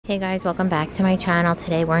Hey guys, welcome back to my channel.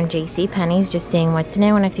 Today we're in JCPenney's, just seeing what's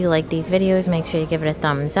new, and if you like these videos, make sure you give it a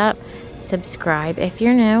thumbs up, subscribe if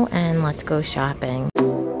you're new, and let's go shopping.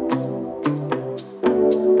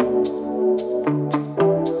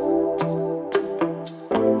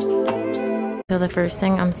 So the first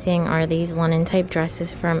thing I'm seeing are these linen type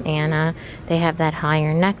dresses from Anna. They have that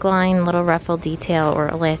higher neckline, little ruffle detail or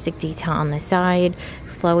elastic detail on the side,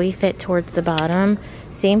 flowy fit towards the bottom,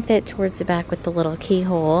 same fit towards the back with the little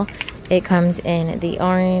keyhole. It comes in the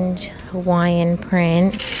orange Hawaiian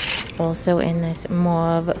print, also in this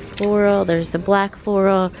mauve floral. There's the black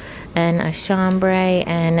floral and a chambray,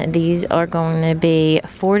 and these are going to be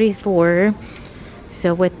 $44.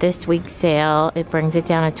 So with this week's sale, it brings it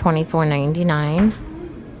down to $24.99.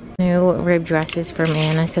 New rib dresses from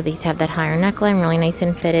Anna. So these have that higher neckline, really nice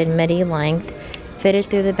and fitted, midi length, fitted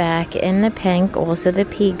through the back in the pink, also the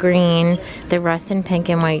pea green, the russet pink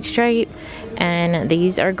and white stripe. And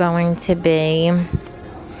these are going to be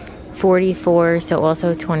 $44, so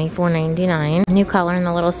also $24.99. New color in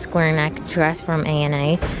the little square neck dress from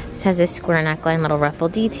A&A. This has a square neckline, little ruffle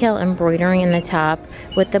detail, embroidery in the top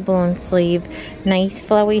with the balloon sleeve, nice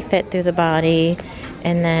flowy fit through the body,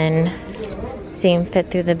 and then same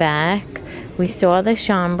fit through the back. We saw the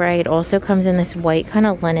chambray. It also comes in this white kind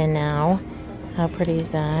of linen now. How pretty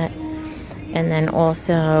is that? And then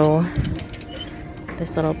also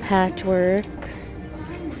this little patchwork.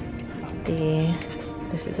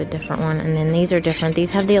 This is a different one, and then these are different.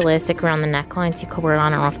 These have the elastic around the neckline, so you can wear it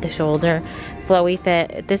on or off the shoulder. Flowy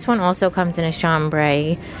fit. This one also comes in a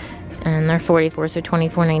chambray, and they're $44, so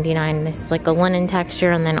 $24.99. This is like a linen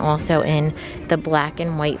texture, and then also in the black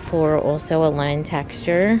and white floral, also a linen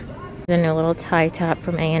texture. There's a new little tie top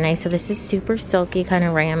from A&A. So this is super silky kind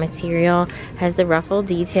of rayon material. Has the ruffle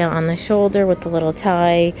detail on the shoulder with the little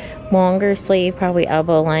tie, longer sleeve, probably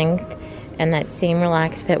elbow length, and that same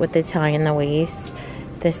relaxed fit with the tie in the waist.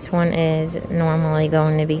 This one is normally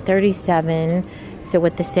going to be $37, so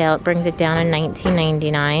with the sale it brings it down to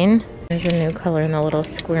 $19.99. There's a new color in the little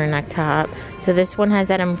square neck top. So this one has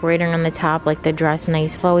that embroidering on the top like the dress,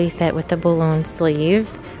 nice flowy fit with the balloon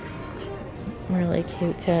sleeve. Really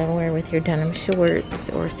cute to wear with your denim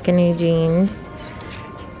shorts or skinny jeans.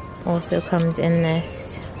 Also comes in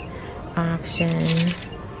this option.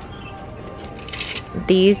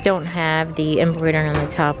 These don't have the embroidering on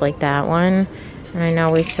the top like that one. And I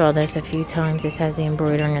know we saw this a few times. This has the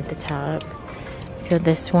embroidering at the top. So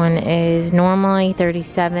this one is normally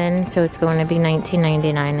 $37, so it's going to be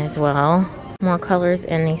 $19.99 as well. More colors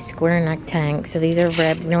in the square neck tank. So these are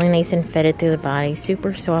ribbed, really nice and fitted through the body.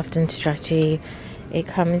 Super soft and stretchy. It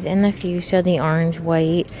comes in the fuchsia, the orange,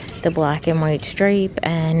 white, the black and white stripe,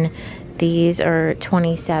 and these are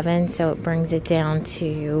 $27, so it brings it down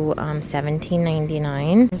to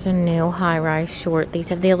 $17.99. There's a new high-rise short. These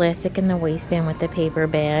have the elastic in the waistband with the paper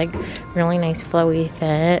bag. Really nice flowy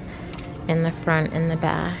fit in the front and the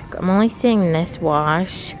back. I'm only seeing this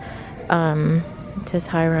wash. It says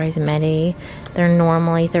high-rise midi. They're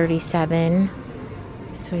normally $37.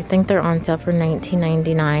 So I think they're on sale for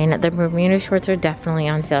 $19.99. The Bermuda shorts are definitely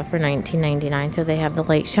on sale for $19.99. So they have the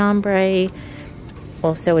light chambray.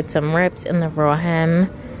 Also with some rips in the raw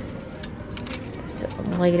hem. This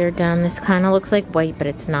later down, this kind of looks like white, but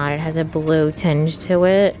it's not. It has a blue tinge to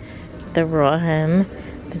it. The raw hem.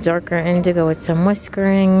 The darker indigo with some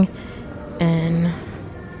whiskering. And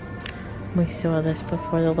we saw this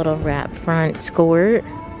before, the little wrap front skirt.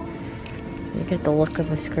 So you get the look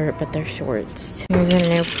of a skirt, but they're shorts. Here's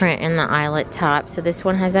a new print in the eyelet top. So this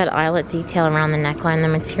one has that eyelet detail around the neckline. The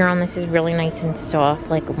material on this is really nice and soft,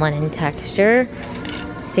 like linen texture.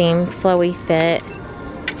 Same flowy fit.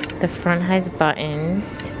 The front has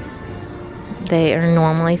buttons. They are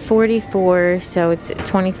normally $44, so it's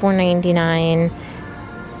 $24.99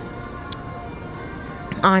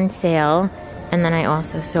 on sale. And then I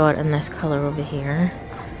also saw it in this color over here.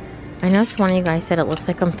 I noticed one of you guys said it looks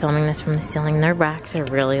like I'm filming this from the ceiling. Their racks are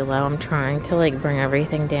really low. I'm trying to like bring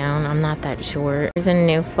everything down. I'm not that short. There's a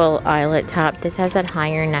new full eyelet top. This has that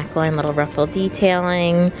higher neckline, little ruffle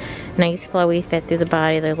detailing. Nice flowy fit through the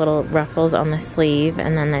body. There are little ruffles on the sleeve,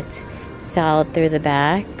 and then that's solid through the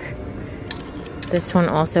back. This one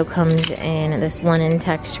also comes in this linen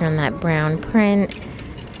texture and that brown print.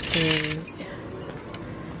 There's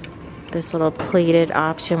this little pleated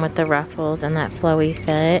option with the ruffles and that flowy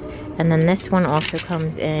fit. And then this one also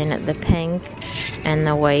comes in the pink and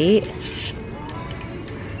the white.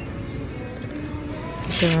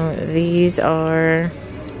 So these are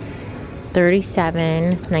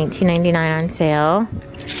 $37, $19.99 on sale.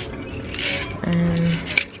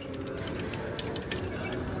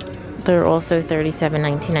 they're also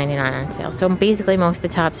 $37.19.99 on sale. So basically most of the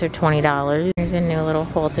tops are $20. There's a new little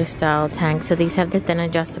halter style tank. So these have the thin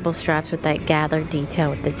adjustable straps with that gathered detail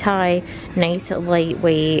with the tie. Nice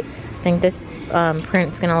lightweight. I think this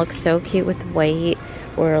print's gonna look so cute with white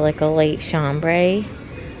or like a light chambray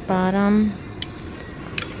bottom.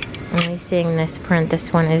 Only seeing this print.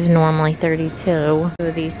 This one is normally $32.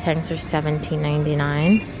 So these tanks are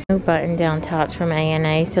 $17.99. New button down tops from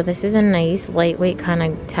A&A. So this is a nice lightweight kind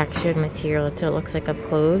of textured material. So it looks like up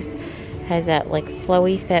close. Has that like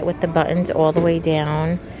flowy fit with the buttons all the way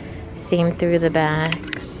down. Seam through the back.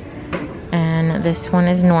 And this one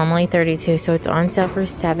is normally $32. So it's on sale for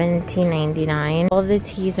 $17.99. All of the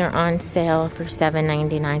tees are on sale for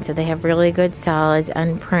 $7.99. So they have really good solids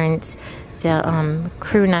and prints.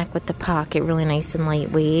 Crew neck with the pocket, really nice and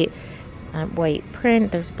lightweight. White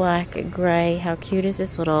print. There's black, gray. How cute is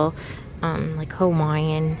this little like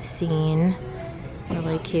Hawaiian scene?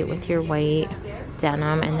 Really cute with your white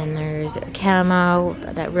denim. And then there's camo,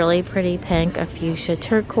 that really pretty pink, a fuchsia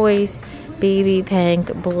turquoise, baby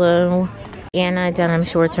pink, blue. Anna denim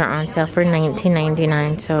shorts are on sale for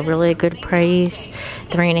 $19.99. So really a good price.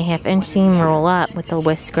 3.5 inch seam roll up with the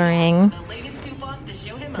whiskering.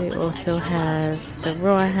 They also have the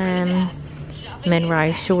raw hem,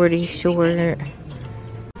 mid-rise shorty short,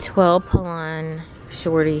 12 pull-on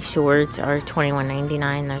shorty shorts are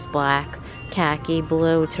 $21.99. There's black, khaki,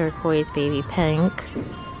 blue, turquoise, baby pink.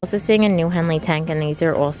 Also seeing a new Henley tank, and these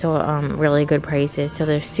are also really good prices. So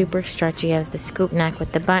they're super stretchy. Has the scoop neck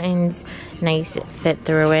with the buttons, nice fit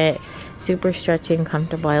through it, super stretchy and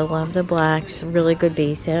comfortable. I love the black, just really good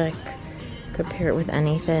basic. Could pair it with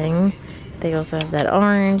anything. They also have that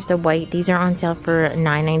orange, the white. These are on sale for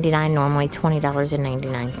 $9.99, normally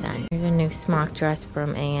 $20.99. Here's a new smock dress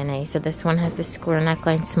from A&A. So this one has the square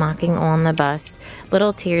neckline smocking on the bust.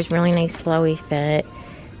 Little tiers, really nice flowy fit.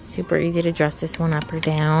 Super easy to dress this one up or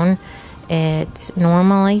down. It's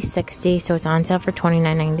normally $60, so it's on sale for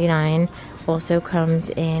 $29.99. Also comes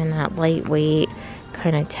in that lightweight,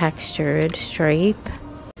 kind of textured stripe.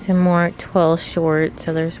 Some more twill shorts.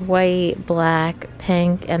 So there's white, black,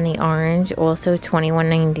 pink, and the orange. Also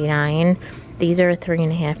 $21.99. These are a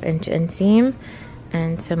 3.5 inch inseam.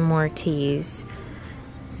 And some more tees.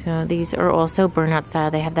 So these are also burnout style.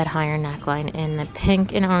 They have that higher neckline in the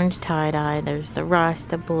pink and orange tie-dye. There's the rust,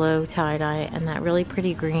 the blue tie-dye, and that really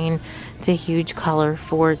pretty green. It's a huge color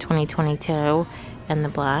for 2022. And the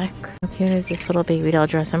black. How cute is this little baby doll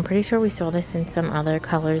dress? I'm pretty sure we saw this in some other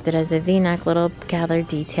colors. It has a v-neck, little gathered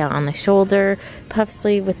detail on the shoulder, puff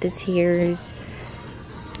sleeve with the tiers,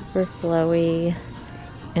 super flowy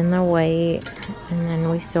in the white, and then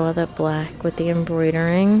we saw the black with the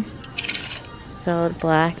embroidering. Solid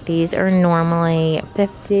black. These are normally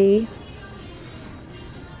 $50.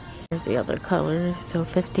 Here's the other colors. So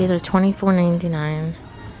 $50, they're $24.99.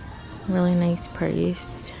 Really nice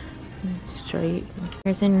price. Straight.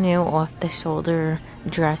 Here's a new off-the-shoulder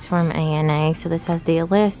dress from A&A. So this has the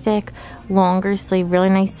elastic, longer sleeve, really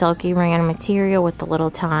nice silky rayon material with the little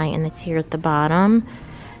tie and the tier at the bottom.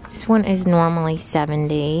 This one is normally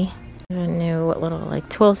 $70. There's a new little like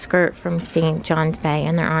twill skirt from St. John's Bay,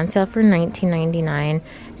 and they're on sale for $19.99.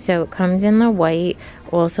 So it comes in the white,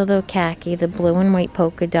 also the khaki, the blue and white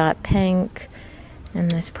polka dot, pink, and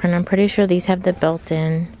this print. I'm pretty sure these have the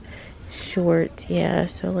built-in short, yeah,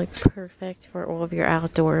 so like perfect for all of your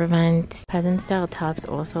outdoor events. Peasant style tops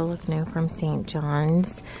also look new from St.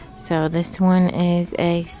 John's. So this one is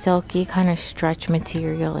a silky kind of stretch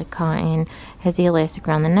material like cotton. Has the elastic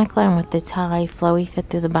around the neckline with the tie, flowy fit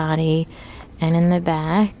through the body, and in the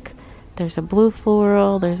back there's a blue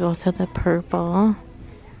floral. There's also the purple.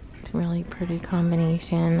 It's a really pretty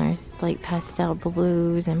combination. There's light pastel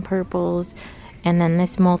blues and purples, and then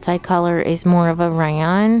this multicolor is more of a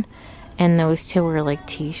rayon. And those two are like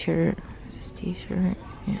t-shirt. This t-shirt,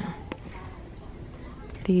 yeah.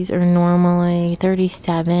 These are normally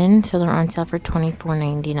 $37, so they're on sale for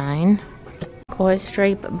 $24.99. Gauze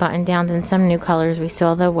stripe button downs in some new colors. We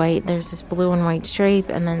saw the white. There's this blue and white stripe,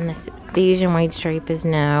 and then this beige and white stripe is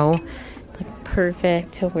no. Like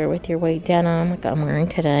perfect to wear with your white denim, like I'm wearing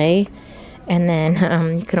today. And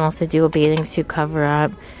then you can also do a bathing suit cover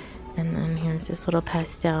up. And then here's this little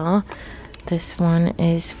pastel. This one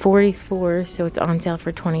is $44, so it's on sale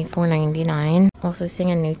for $24.99. Also seeing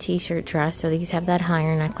a new t-shirt dress. So these have that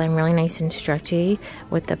higher neckline, really nice and stretchy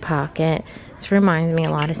with the pocket. This reminds me a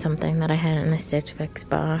lot of something that I had in the Stitch Fix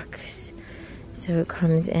box. So it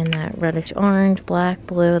comes in that reddish orange, black,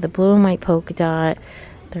 blue, the blue and white polka dot,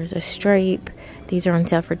 There's a stripe. These are on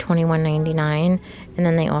sale for $21.99. And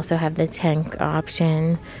then they also have the tank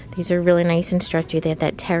option. These are really nice and stretchy. They have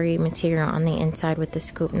that terry material on the inside with the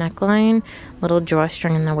scoop neckline. Little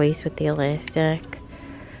drawstring in the waist with the elastic.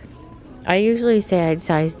 I usually say I'd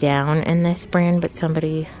size down in this brand, but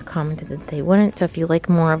somebody commented that they wouldn't. So if you like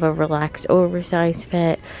more of a relaxed oversized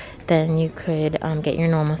fit, then you could get your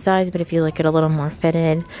normal size. But if you like it a little more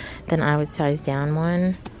fitted, then I would size down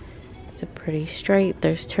one. It's a pretty stripe.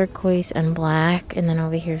 There's turquoise and black. And then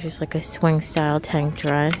over here is just like a swing style tank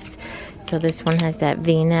dress. So this one has that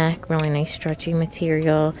V-neck, really nice stretchy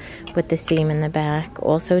material with the seam in the back.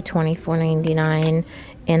 Also $24.99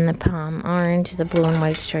 in the palm orange, the blue and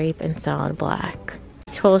white stripe, and solid black.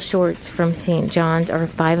 Twill shorts from St. John's are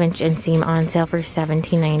 5-inch inseam on sale for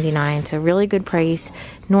 $17.99. So really good price,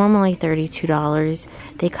 normally $32.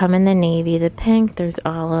 They come in the navy, the pink, there's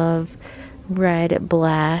olive, red,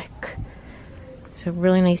 black. So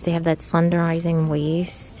really nice. They have that slenderizing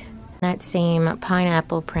waist. That same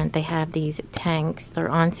pineapple print, they have these tanks. They're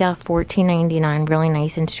on sale $14.99, really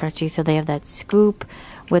nice and stretchy. So they have that scoop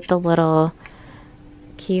with the little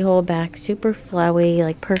keyhole back, super flowy,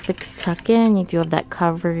 like perfect to tuck in. You do have that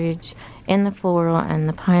coverage in the floral and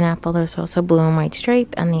the pineapple. There's also blue and white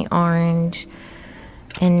stripe and the orange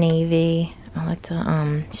and navy. Oh, that's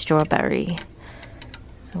a strawberry.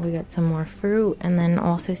 So we got some more fruit, and then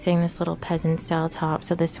also seeing this little peasant style top.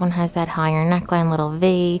 So this one has that higher neckline, little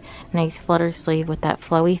V, nice flutter sleeve with that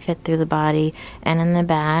flowy fit through the body and in the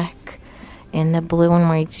back. In the blue and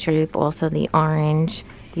white stripe, also the orange.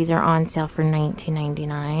 These are on sale for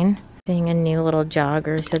 $19.99. Seeing a new little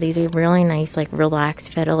jogger. So these are really nice, like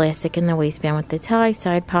relaxed fit, elastic in the waistband with the tie,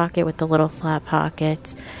 side pocket with the little flat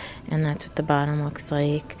pockets. And that's what the bottom looks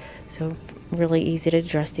like. So really easy to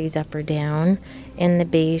dress these up or down. In the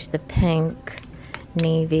beige, the pink,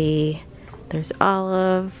 navy, there's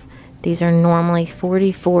olive. These are normally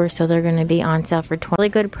 $44, so they're going to be on sale for $20. Really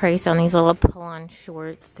good price on these little pull-on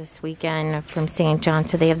shorts this weekend from St. John.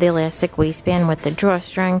 So they have the elastic waistband with the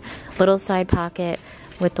drawstring, little side pocket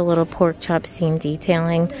with the little pork chop seam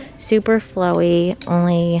detailing. Super flowy,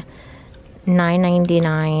 only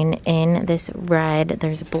 $9.99 in this red.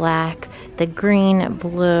 There's black, the green,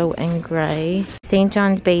 blue, and gray. St.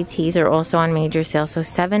 John's Bay tees are also on major sale, so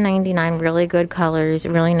 $7.99. Really good colors,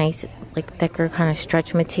 really nice, like thicker kind of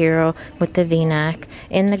stretch material with the V-neck.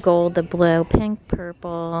 In the gold, the blue, pink,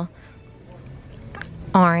 purple,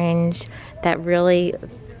 orange. That really,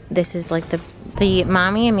 this is like the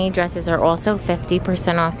Mommy and Me dresses are also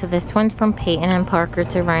 50% off. So this one's from Peyton and Parker.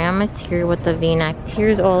 It's a rayon material with the V-neck,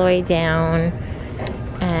 tears all the way down.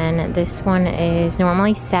 And this one is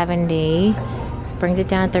normally $70. This brings it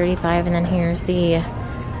down to $35. And then here's the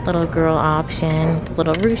little girl option with the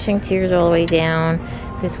little ruching, tears all the way down.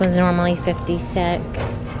 This one's normally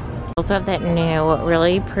 $56. Also have that new,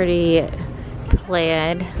 really pretty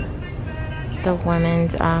plaid. The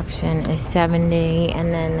women's option is $70,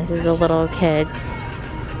 and then this is the little kids.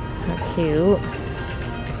 How cute.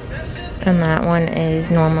 And that one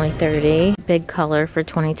is normally $30. Big color for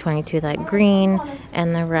 2022, that green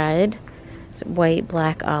and the red. It's white,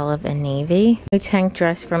 black, olive, and navy. New tank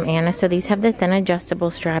dress from Anna. So these have the thin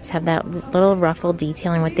adjustable straps, have that little ruffle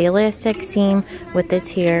detailing with the elastic seam, with the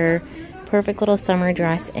tier. Perfect little summer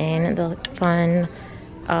dress in the fun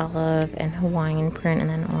olive and Hawaiian print, and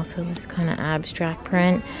then also this kind of abstract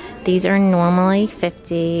print. These are normally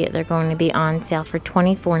 $50. They're going to be on sale for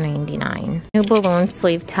 $24.99. New balloon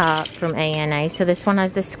sleeve top from ANA. So this one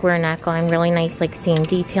has the square neckline, really nice like seam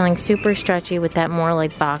detailing, super stretchy with that more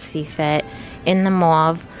like boxy fit. In the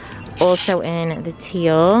mauve, also in the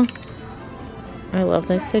teal. I love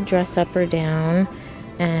this to dress up or down.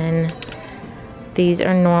 And these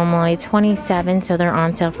are normally $27, so they're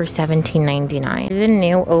on sale for $17.99. There's a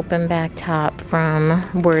new open back top from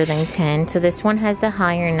Worthington. So this one has the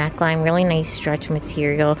higher neckline, really nice stretch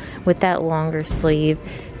material with that longer sleeve.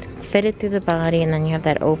 It's fitted through the body, and then you have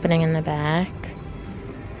that opening in the back.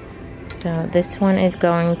 So this one is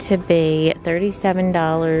going to be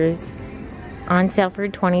 $37, on sale for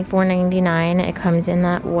 $24.99. It comes in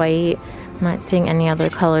that white. I'm not seeing any other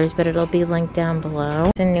colors, but it'll be linked down below.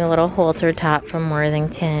 It's a new little halter top from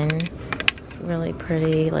Worthington. It's really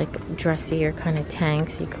pretty, like dressier kind of tank,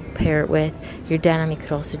 so you could pair it with your denim. You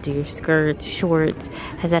could also do your skirts, shorts.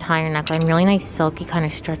 Has that higher neckline, really nice silky kind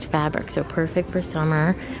of stretch fabric, so perfect for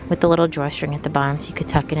summer with the little drawstring at the bottom so you could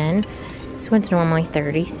tuck it in. This one's normally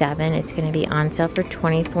 $37. It's going to be on sale for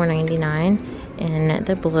 $24.99. in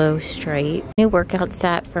the blue stripe. New workout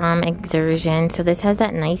set from Exertion. So this has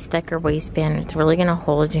that nice thicker waistband. It's really going to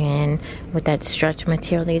hold you in with that stretch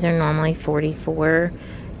material. These are normally $44.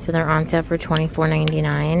 So they're on sale for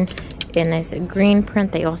 $24.99. In this green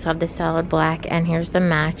print, they also have the solid black, and here's the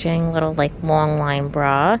matching little like long line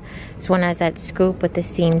bra. This one has that scoop with the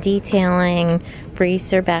seam detailing,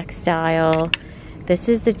 freezer back style. This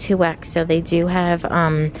is the 2X, so they do have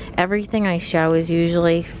everything I show is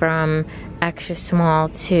usually from extra small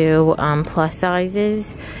to plus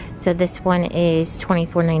sizes. So this one is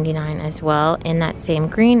 $24.99 as well, in that same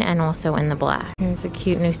green and also in the black. Here's a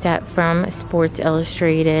cute new set from Sports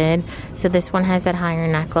Illustrated. So this one has that higher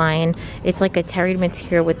neckline. It's like a terry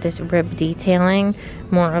material with this rib detailing,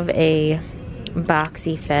 more of a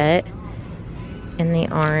boxy fit. In the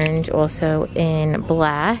orange, also in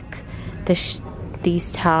black.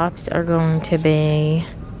 These tops are going to be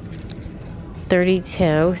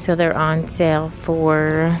 $32, so they're on sale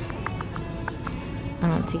for, I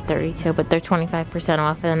don't see 32, but they're 25%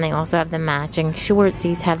 off. And then they also have the matching shorts.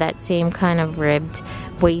 These have that same kind of ribbed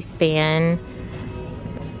waistband.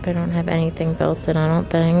 They don't have anything built in, I don't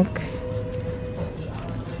think.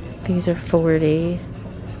 These are 40.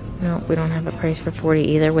 No, we don't have a price for 40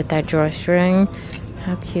 either with that drawstring.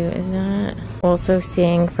 How cute is that? Also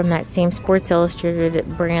seeing from that same Sports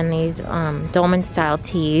Illustrated brand these dolman style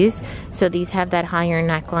tees. So these have that higher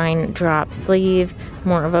neckline, drop sleeve,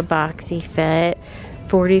 more of a boxy fit.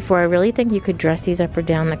 $44. I really think you could dress these up or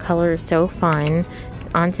down. The color is so fun.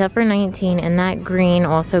 On sale for $19, and that green,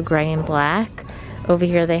 also gray and black. Over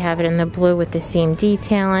here they have it in the blue with the seam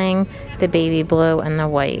detailing, the baby blue, and the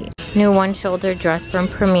white. New one shoulder dress from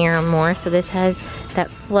Premier More. So this has that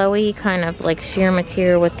flowy kind of like sheer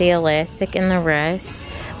material with the elastic in the wrist,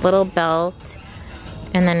 little belt,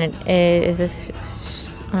 and then it is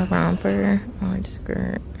a romper or a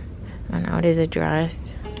skirt. Oh no, it is a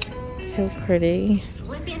dress. It's so pretty.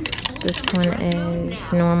 This one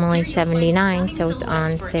is normally $79, so it's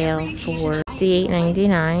on sale for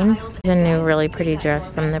 $58.99. It's a new really pretty dress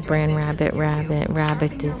from the brand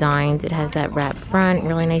Rabbit Designs. It has that wrap front,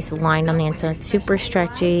 really nice line on the inside, super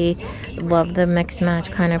stretchy. Love the mix match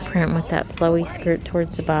kind of print with that flowy skirt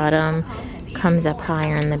towards the bottom. Comes up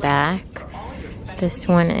higher in the back. This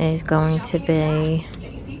one is going to be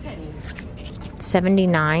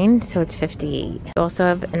 $79, so it's $58. We also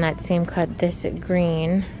have in that same cut this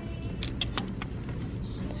green.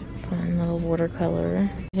 Fun little watercolor.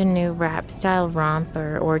 There's a new wrap style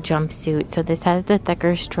romper or jumpsuit. So this has the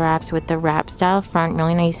thicker straps with the wrap style front,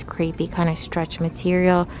 really nice crepey kind of stretch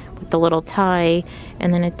material with the little tie,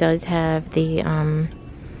 and then it does have the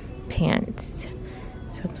pants.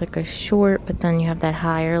 So it's like a short, but then you have that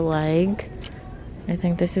higher leg. I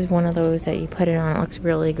think this is one of those that you put it on, it looks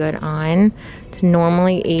really good on. It's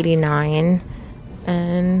normally $89,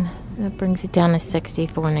 and that brings it down to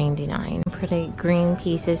 $64.99. Pretty green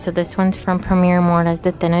pieces. So this one's from Premier More. It has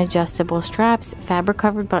the thin adjustable straps, fabric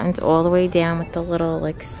covered buttons all the way down with the little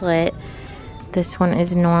like slit. This one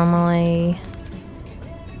is normally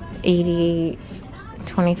 $88,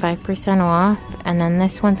 25% off. And then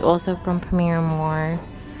this one's also from Premier More.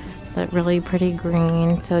 That really pretty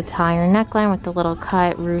green. So it's higher neckline with the little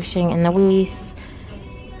cut, ruching in the waist,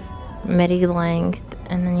 midi length.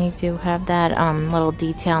 And then you do have that little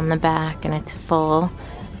detail in the back, and it's full,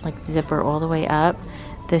 like zipper all the way up.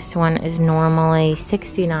 This one is normally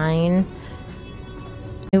 $69.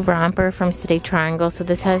 New romper from City Triangle. So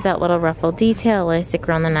this has that little ruffle detail, elastic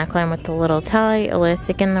around the neckline with the little tie,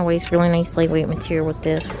 elastic in the waist, really nice lightweight material with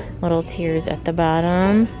the little tiers at the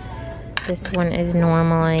bottom. This one is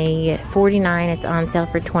normally $49. It's on sale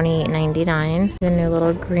for $28.99. The new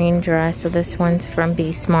little green dress. So this one's from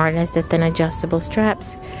Be Smart. It has the thin adjustable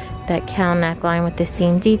straps, that cowl neckline with the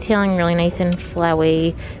seam detailing, really nice and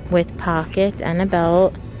flowy with pockets and a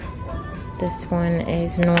belt. This one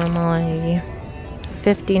is normally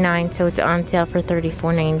 $59, so it's on sale for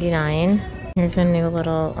 $34.99. Here's a new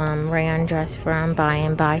little rayon dress from Buy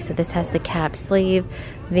and Buy. So this has the cap sleeve,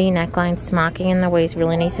 V neckline, smocking in the waist,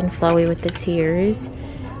 really nice and flowy with the tiers,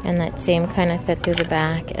 and that same kind of fit through the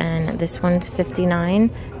back. And this one's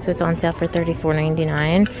 $59, so it's on sale for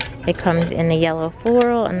 $34.99. It comes in the yellow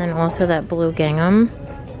floral and then also that blue gingham.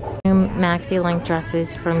 New maxi length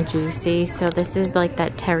dresses from Juicy. So this is like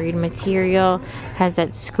that terried material, has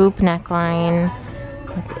that scoop neckline,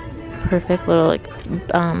 perfect little like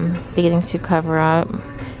bathing suit cover up.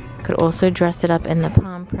 Could also dress it up in the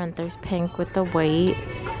palm print. There's pink with the white,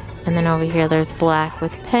 and then over here there's black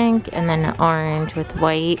with pink, and then orange with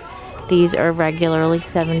white. These are regularly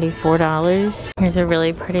 $74. Here's a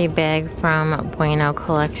really pretty bag from Bueno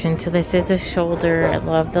Collection. So this is a shoulder. I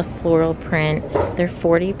love the floral print. They're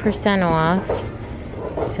 40% off.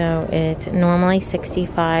 So it's normally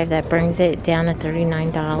 $65. That brings it down to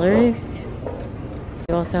 $39.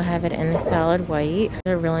 We also have it in the solid white.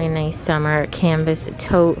 A really nice summer canvas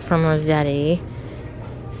tote from Rossetti.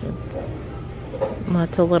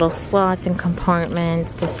 Lots of little slots and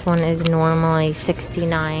compartments. This one is normally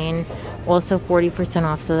 $69, also 40%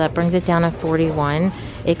 off, so that brings it down to $41.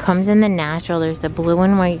 It comes in the natural. There's the blue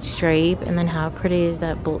and white stripe, and then how pretty is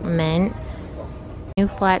that mint? New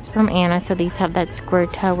flats from Anna, so these have that square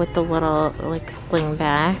toe with the little like sling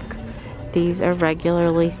back. These are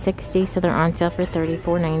regularly $60, so they're on sale for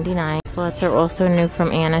 $34.99. Flats are also new from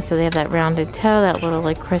Anna, so they have that rounded toe, that little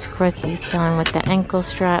like crisscross detailing with the ankle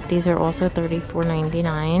strap. These are also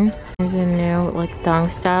 $34.99. There's a new like thong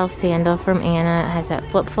style sandal from Anna. It has that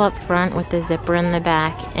flip-flop front with the zipper in the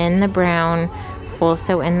back, in the brown,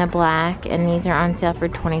 also in the black, and these are on sale for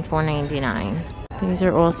 $24.99. These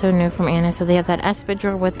are also new from Anna, so they have that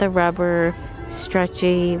espadrille with the rubber,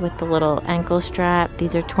 stretchy with the little ankle strap.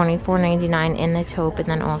 These are $24.99 in the taupe and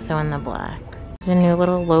then also in the black. There's a new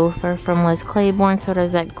little loafer from Liz Claiborne, so it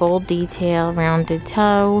has that gold detail, rounded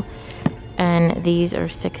toe, and these are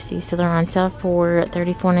 $60, so they're on sale for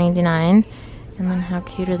 $34.99. And then how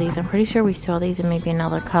cute are these? I'm pretty sure we saw these in maybe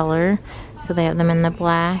another color. So they have them in the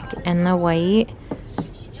black and the white.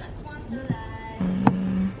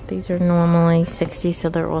 These are normally $60, so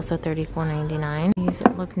they're also $34.99. These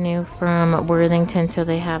look new from Worthington, so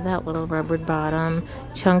they have that little rubbered bottom,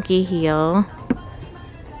 chunky heel.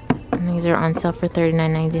 And these are on sale for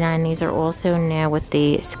 $39.99. These are also new with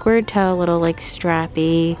the square toe, little like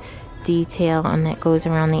strappy detail, and that goes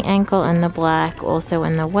around the ankle, and the black, also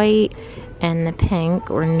in the white and the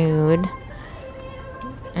pink or nude.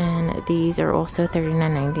 And these are also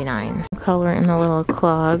 $39.99. Color in the little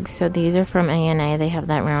clogs. So these are from A&A. They have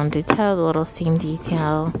that rounded toe, the little seam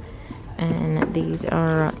detail. And these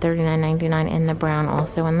are $39.99 in the brown,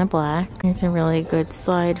 also in the black. Here's a really good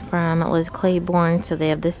slide from Liz Claiborne. So they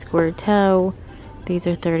have the square toe. These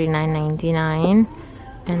are $39.99.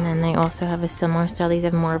 And then they also have a similar style. These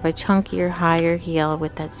have more of a chunkier, higher heel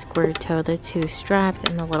with that square toe, the two straps,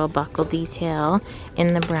 and the little buckle detail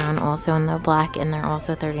in the brown, also in the black, and they're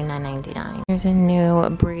also $39.99. Here's a new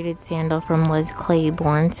braided sandal from Liz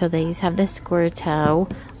Claiborne. So these have the square toe,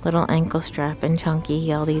 little ankle strap, and chunky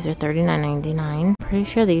heel. These are $39.99. Pretty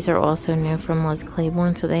sure these are also new from Liz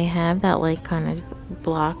Claiborne. So they have that like kind of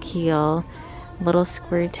block heel, little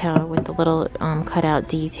square toe with the little cutout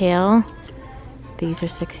detail. These are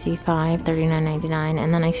 $65, $39.99,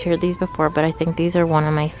 and then I shared these before, but I think these are one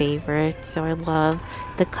of my favorites. So I love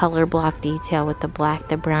the color block detail with the black,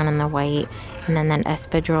 the brown, and the white, and then that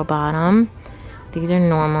espadrille bottom. These are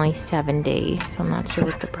normally $70, so I'm not sure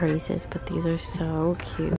what the price is, but these are so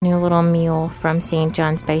cute. New little mule from St.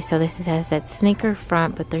 John's Bay. So this has that sneaker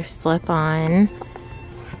front, but they're slip-on.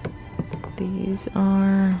 These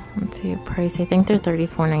are, let's see a price, I think they're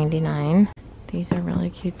 $34.99. These are really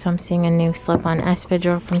cute. So I'm seeing a new slip-on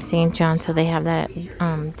espadrille from St. John. So they have that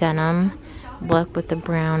denim look with the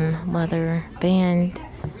brown leather band.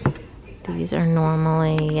 These are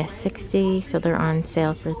normally $60, so they're on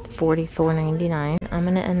sale for $44.99. I'm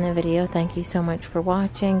going to end the video. Thank you so much for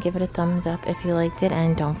watching. Give it a thumbs up if you liked it,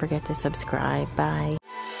 and don't forget to subscribe. Bye.